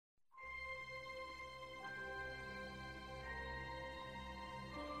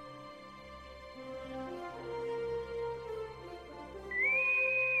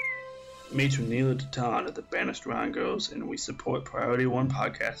Matron Neela Datan of the Banished Round Girls, and we support Priority One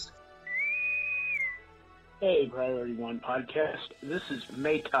Podcast. Hey, Priority One Podcast. This is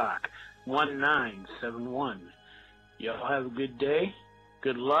Maytalk 1971. Y'all have a good day.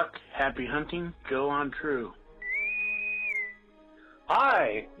 Good luck. Happy hunting. Go on true.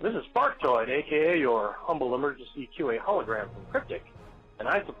 Hi, this is Sparkjoy, aka your humble emergency QA hologram from Cryptic, and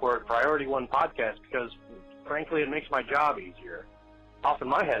I support Priority One Podcast because, frankly, it makes my job easier. Often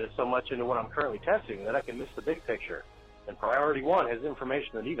my head is so much into what I'm currently testing that I can miss the big picture, and Priority One has information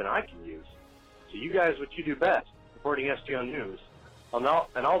that even I can use. So you guys, what you do best, reporting SGO news,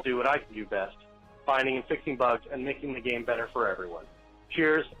 I'll do what I can do best, finding and fixing bugs and making the game better for everyone.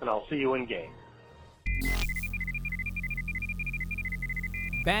 Cheers, and I'll see you in game.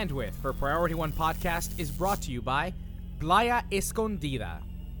 Bandwidth for Priority One Podcast is brought to you by Playa Escondida.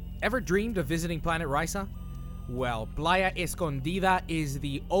 Ever dreamed of visiting Planet Risa? Well, Playa Escondida is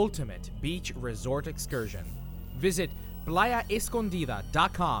the ultimate beach resort excursion. Visit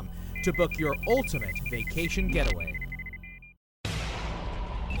playaescondida.com to book your ultimate vacation getaway.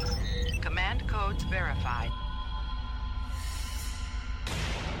 Command codes verified.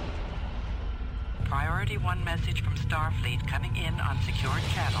 Priority One message from Starfleet coming in on secured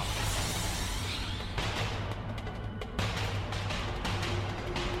channel.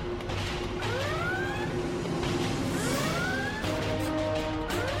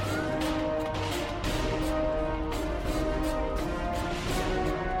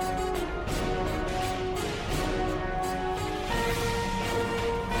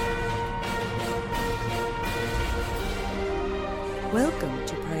 Welcome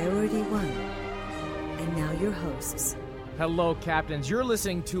to Priority One. And now your hosts. Hello, Captains. You're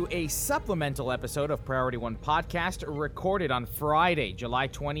listening to a supplemental episode of Priority One Podcast recorded on Friday, July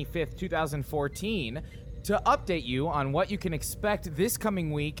 25th, 2014, to update you on what you can expect this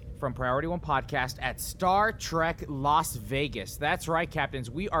coming week from Priority One Podcast at Star Trek Las Vegas. That's right, Captains.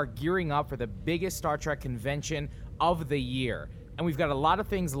 We are gearing up for the biggest Star Trek convention of the year. And we've got a lot of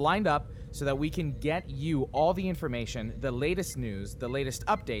things lined up so that we can get you all the information, the latest news, the latest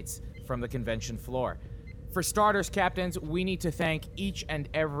updates from the convention floor. For starters, Captains, we need to thank each and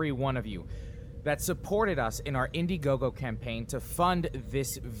every one of you that supported us in our Indiegogo campaign to fund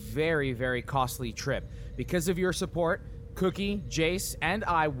this very, very costly trip. Because of your support, Cookie, Jace, and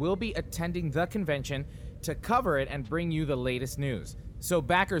I will be attending the convention to cover it and bring you the latest news. So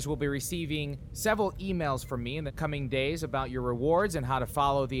backers will be receiving several emails from me in the coming days about your rewards and how to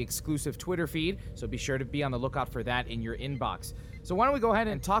follow the exclusive Twitter feed, so be sure to be on the lookout for that in your inbox. So why don't we go ahead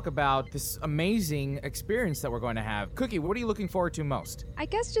and talk about this amazing experience that we're going to have. Cookie, what are you looking forward to most? I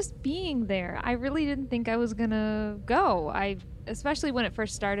guess just being there. I really didn't think I was gonna go. Especially when it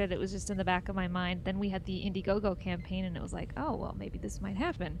first started, it was just in the back of my mind. Then we had the Indiegogo campaign, and it was like, oh, well, maybe this might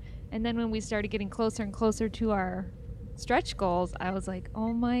happen. And then when we started getting closer and closer to our stretch goals, I was like,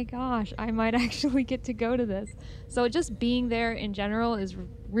 oh my gosh, I might actually get to go to this. So just being there in general is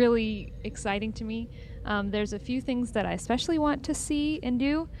really exciting to me. There's a few things that I especially want to see and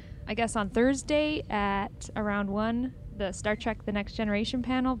do. I guess on Thursday at around 1, the Star Trek The Next Generation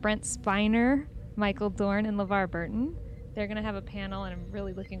panel, Brent Spiner, Michael Dorn, and LeVar Burton. They're going to have a panel, and I'm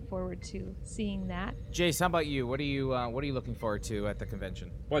really looking forward to seeing that. Jace, how about you? What are you looking forward to at the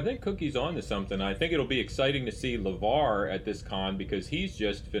convention? Well, I think Cookie's on to something. I think it'll be exciting to see LeVar at this con because he's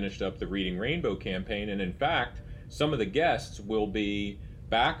just finished up the Reading Rainbow campaign, and in fact, some of the guests will be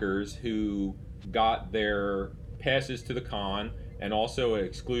backers who got their passes to the con and also an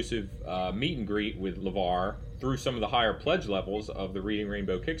exclusive meet and greet with LeVar through some of the higher pledge levels of the Reading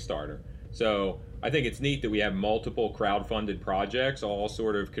Rainbow Kickstarter. So I think it's neat that we have multiple crowdfunded projects all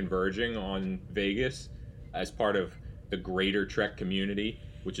sort of converging on Vegas as part of the greater Trek community,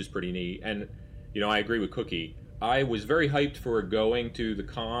 which is pretty neat. And, I agree with Cookie. I was very hyped for going to the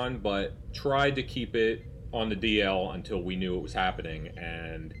con, but tried to keep it on the DL until we knew it was happening.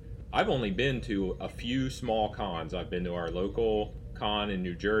 And I've only been to a few small cons. I've been to our local con in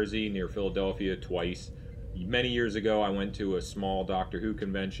New Jersey near Philadelphia twice. Many years ago, I went to a small Doctor Who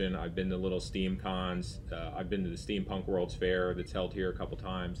convention. I've been to little Steam cons. I've been to the Steampunk World's Fair that's held here a couple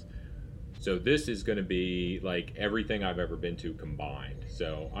times. So this is going to be like everything I've ever been to combined.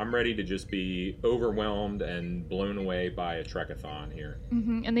 So I'm ready to just be overwhelmed and blown away by a Trekathon here.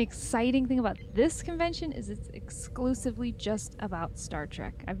 Mm-hmm. And the exciting thing about this convention is it's exclusively just about Star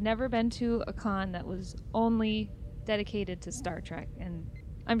Trek. I've never been to a con that was only dedicated to Star Trek, and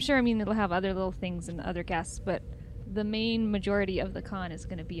I'm sure, it'll have other little things and other guests, but the main majority of the con is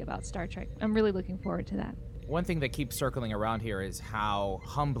going to be about Star Trek. I'm really looking forward to that. One thing that keeps circling around here is how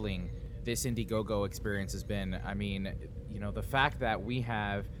humbling this Indiegogo experience has been. The fact that we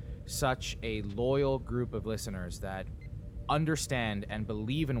have such a loyal group of listeners that understand and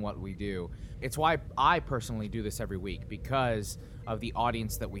believe in what we do. It's why I personally do this every week, because of the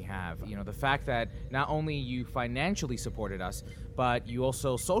audience that we have. You know, the fact that not only you financially supported us, but you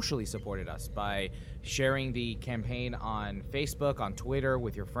also socially supported us by sharing the campaign on Facebook, on Twitter,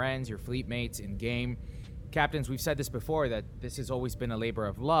 with your friends, your fleet mates in game. Captains, we've said this before, that this has always been a labor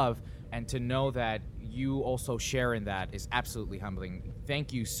of love, and to know that you also share in that is absolutely humbling.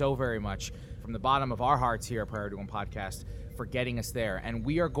 Thank you so very much from the bottom of our hearts here at Priority One Podcast for getting us there. And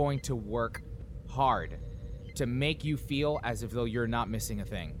we are going to work hard to make you feel as if though you're not missing a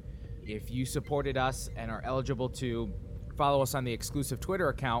thing. If you supported us and are eligible to follow us on the exclusive Twitter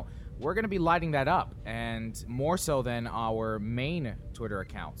account, we're going to be lighting that up, and more so than our main Twitter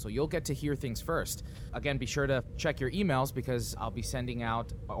account. So you'll get to hear things first. Again, be sure to check your emails, because I'll be sending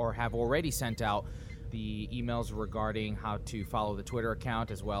out, or have already sent out, the emails regarding how to follow the Twitter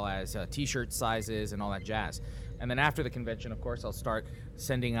account, as well as t-shirt sizes and all that jazz. And then after the convention, of course, I'll start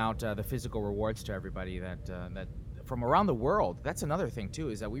sending out the physical rewards to everybody that from around the world. That's another thing too,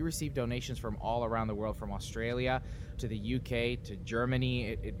 is that we receive donations from all around the world, from Australia to the UK to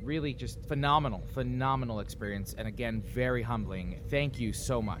Germany. It really just phenomenal experience, and again, very humbling. Thank you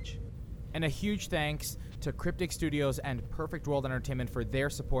so much. And a huge thanks to Cryptic Studios and Perfect World Entertainment for their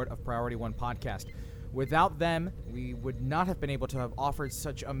support of Priority One Podcast. Without them, we would not have been able to have offered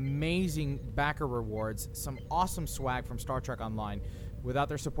such amazing backer rewards, some awesome swag from Star Trek Online. Without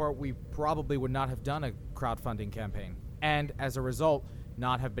their support, we probably would not have done a crowdfunding campaign, and as a result,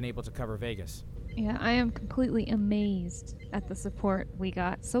 not have been able to cover Vegas. Yeah, I am completely amazed at the support we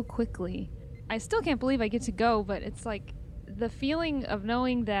got so quickly. I still can't believe I get to go, but it's like the feeling of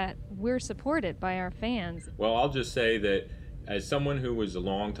knowing that we're supported by our fans. Well, I'll just say that as someone who was a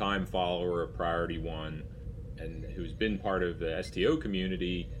longtime follower of Priority One and who's been part of the STO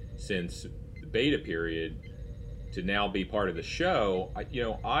community since the beta period, to now be part of the show,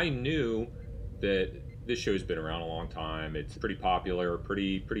 I knew that this show's been around a long time. It's pretty popular,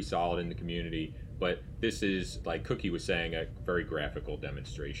 pretty solid in the community. But this is, like Cookie was saying, a very graphical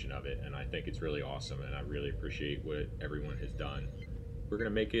demonstration of it, and I think it's really awesome, and I really appreciate what everyone has done. We're going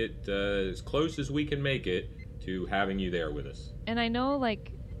to make it as close as we can make it to having you there with us. And I know,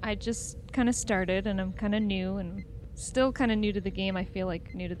 like, I just kind of started, and I'm kind of new, and still kind of new to the game. I feel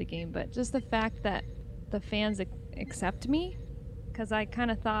like new to the game, but just the fact that the fans accept me, because I kind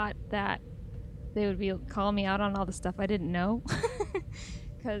of thought that they would be calling me out on all the stuff I didn't know.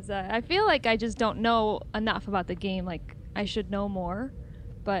 Because I feel like I just don't know enough about the game. Like, I should know more.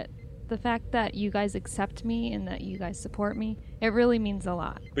 But the fact that you guys accept me and that you guys support me, it really means a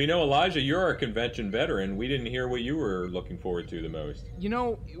lot. But Elijah, you're a convention veteran. We didn't hear what you were looking forward to the most.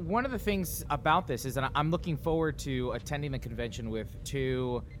 One of the things about this is that I'm looking forward to attending the convention with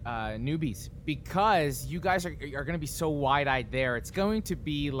two newbies, because you guys are going to be so wide-eyed there. It's going to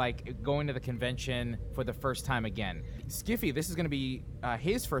be like going to the convention for the first time again. Skiffy, this is going to be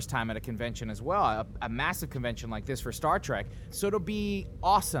his first time at a convention as well, a massive convention like this for Star Trek. So it'll be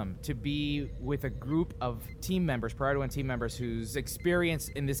awesome to be with a group of team members, Priority One team members, whose experience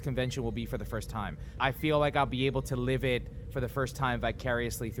in this convention will be for the first time. I feel like I'll be able to live it for the first time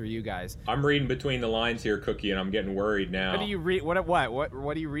vicariously through you guys. I'm reading between the lines here, Cookie, and I'm getting worried now. What do you read? What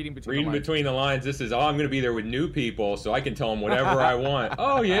are you reading between the lines? Reading between the lines, this is, I'm going to be there with new people, so I can tell them whatever I want.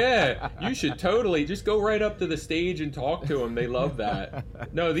 Oh, yeah, you should totally just go right up to the stage and talk to them. They love that.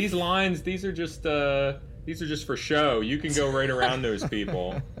 No, these lines, these are just for show. You can go right around those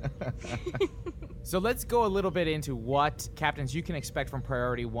people. So let's go a little bit into what, Captains, you can expect from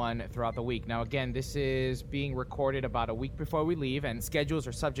Priority One throughout the week. Now, again, this is being recorded about a week before we leave, and schedules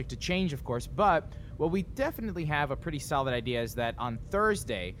are subject to change, of course, but what we definitely have a pretty solid idea is that on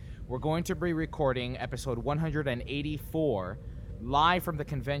Thursday, we're going to be recording episode 184 live from the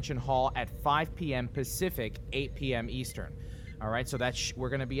convention hall at 5 p.m. Pacific, 8 p.m. Eastern. All right, so that's we're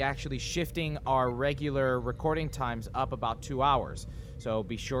going to be actually shifting our regular recording times up about 2 hours. So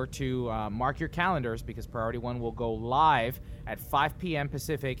be sure to mark your calendars, because Priority One will go live at 5 p.m.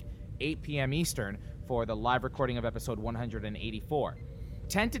 Pacific, 8 p.m. Eastern for the live recording of episode 184.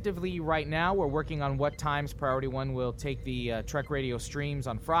 Tentatively, right now, we're working on what times Priority One will take the Trek Radio streams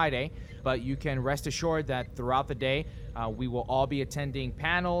on Friday, but you can rest assured that throughout the day, we will all be attending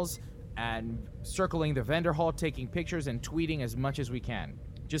panels and circling the vendor hall, taking pictures and tweeting as much as we can.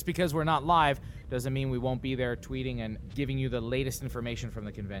 Just because we're not live doesn't mean we won't be there tweeting and giving you the latest information from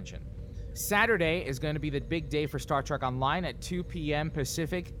the convention. Saturday is going to be the big day for Star Trek Online at 2 p.m.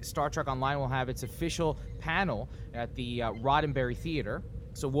 Pacific. Star Trek Online will have its official panel at the Roddenberry Theater.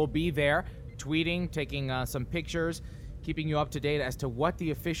 So we'll be there tweeting, taking some pictures, keeping you up to date as to what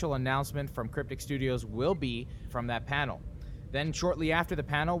the official announcement from Cryptic Studios will be from that panel. Then shortly after the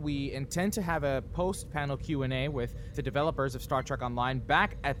panel, we intend to have a post-panel Q&A with the developers of Star Trek Online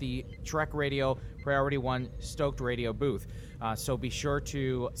back at the Trek Radio Priority One Stoked Radio booth. So be sure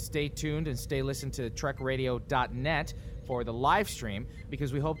to stay tuned and stay listened to trekradio.net for the live stream,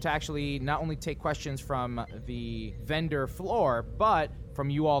 because we hope to actually not only take questions from the vendor floor, but from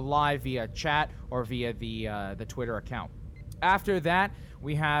you all live via chat or via the Twitter account. After that,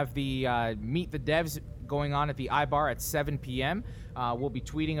 we have the Meet the Devs going on at the iBar at 7 p.m. We'll be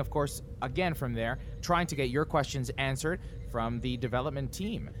tweeting, of course, again from there, trying to get your questions answered from the development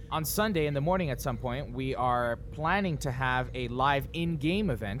team. On Sunday in the morning at some point, we are planning to have a live in-game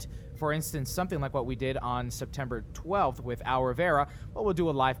event. For instance, something like what we did on September 12th with Our Vera, but we'll do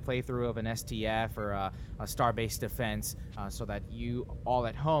a live playthrough of an STF or a Starbase Defense so that you all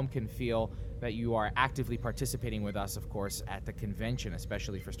at home can feel that you are actively participating with us, of course, at the convention,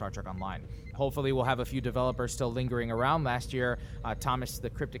 especially for Star Trek Online. Hopefully we'll have a few developers still lingering around. Last year, Thomas the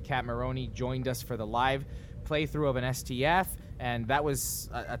Cryptic Cat Maroney joined us for the live playthrough of an STF, and that was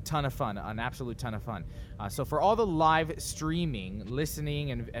a ton of fun, an absolute ton of fun. So for all the live streaming,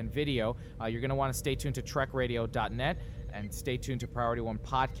 listening, and video, you're going to want to stay tuned to trekradio.net and stay tuned to Priority One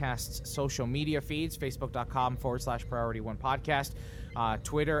Podcast's social media feeds, facebook.com/Priority One Podcast,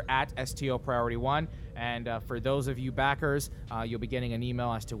 Twitter @STO Priority One, and for those of you backers, you'll be getting an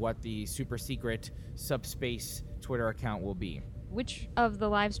email as to what the super secret subspace Twitter account will be. Which of the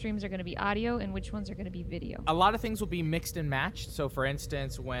live streams are going to be audio and which ones are going to be video? A lot of things will be mixed and matched. So, for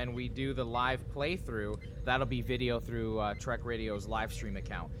instance, when we do the live playthrough, that'll be video through Trek Radio's live stream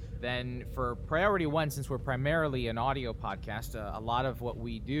account. Then for Priority One, since we're primarily an audio podcast, a lot of what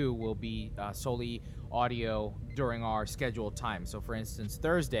we do will be solely audio during our scheduled time. So, for instance,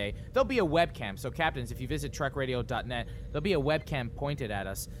 Thursday, there'll be a webcam. So, captains, if you visit trekradio.net, there'll be a webcam pointed at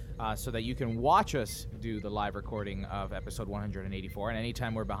us so that you can watch us do the live recording of episode 184. And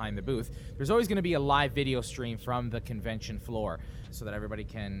anytime we're behind the booth, there's always going to be a live video stream from the convention floor so that everybody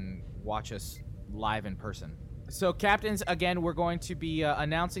can watch us live in person. So, captains, again, we're going to be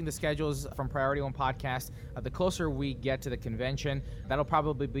announcing the schedules from Priority One Podcast. The closer we get to the convention, that'll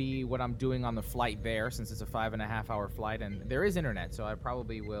probably be what I'm doing on the flight there, since it's a 5.5-hour flight, and there is internet, so I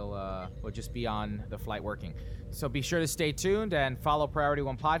probably will just be on the flight working. So be sure to stay tuned and follow Priority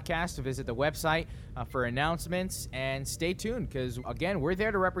One Podcast to visit the website for announcements, and stay tuned, because, again, we're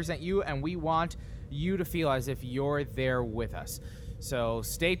there to represent you, and we want you to feel as if you're there with us. So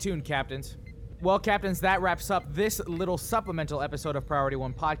stay tuned, captains. Well, captains, that wraps up this little supplemental episode of Priority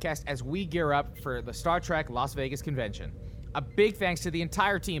One Podcast as we gear up for the Star Trek Las Vegas convention. A big thanks to the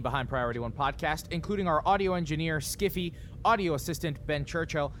entire team behind Priority One Podcast, including our audio engineer, Skiffy, audio assistant, Ben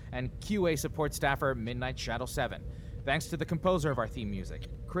Churchill, and QA support staffer, Midnight Shadow 7. Thanks to the composer of our theme music,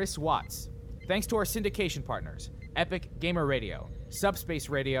 Chris Watts. Thanks to our syndication partners, Epic Gamer Radio, Subspace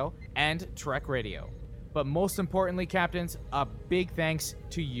Radio, and Trek Radio. But most importantly, captains, a big thanks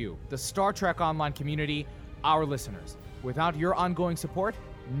to you, the Star Trek Online community, our listeners. Without your ongoing support,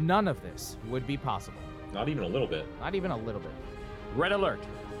 none of this would be possible. Not even a little bit. Not even a little bit. Red alert.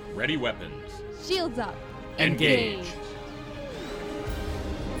 Ready weapons. Shields up. Engage.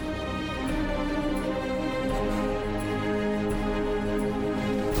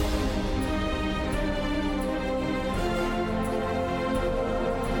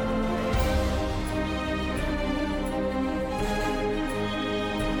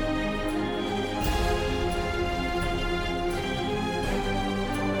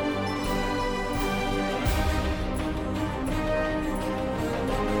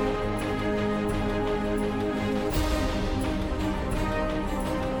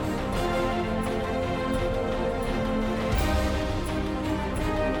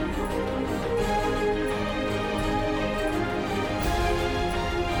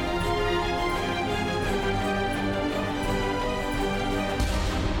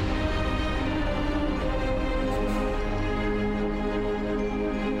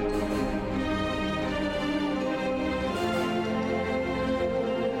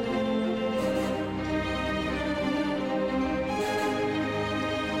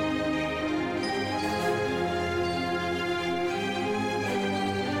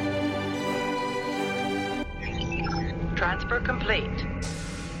 Transfer complete.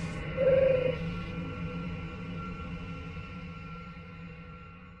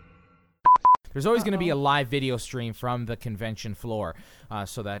 There's always going to be a live video stream from the convention floor,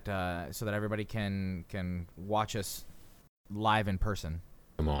 so that everybody can watch us live in person.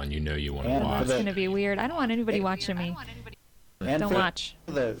 Come on, you know you want to watch. It's going to be weird. I don't want anybody watching me. And Don't watch.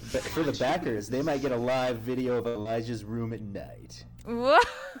 For the backers, they might get a live video of Elijah's room at night. What?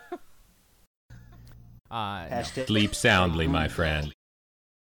 Hashtag Sleep soundly, my friend.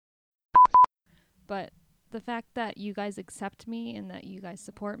 But the fact that you guys accept me and that you guys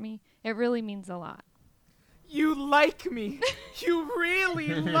support me, it really means a lot. You like me. You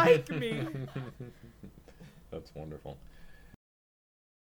really like me. That's wonderful.